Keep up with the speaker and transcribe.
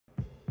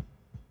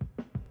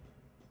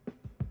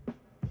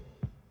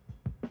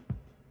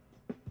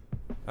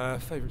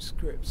Favourite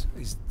script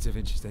is Da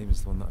Vinci's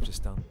Demons, the one that I've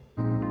just done.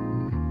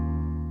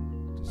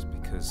 Just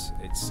because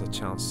it's a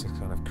chance to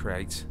kind of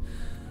create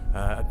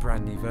a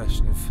brand new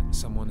version of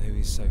someone who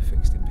is so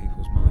fixed in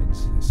people's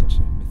minds. There's such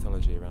a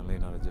mythology around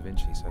Leonardo da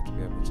Vinci, so to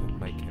be able to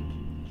make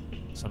him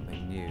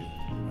something new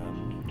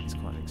is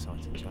quite an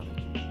exciting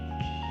challenge.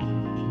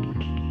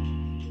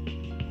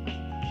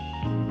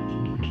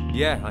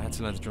 Yeah, I had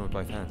to learn to draw with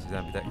both hands. He's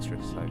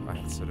ambidextrous, so I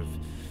had to sort of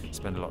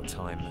spend a lot of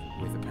time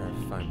with a pair of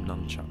foam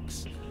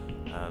nunchucks,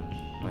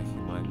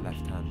 making my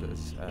left hand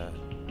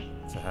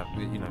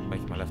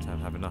making my left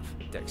hand have enough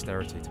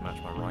dexterity to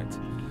match my right.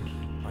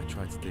 I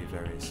tried to do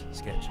various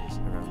sketches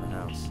around the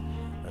house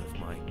of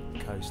my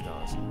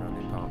co-stars around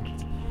the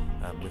apartment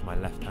with my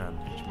left hand,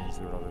 which means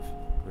there were a lot of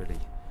really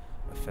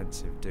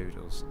offensive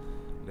doodles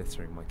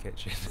littering my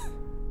kitchen.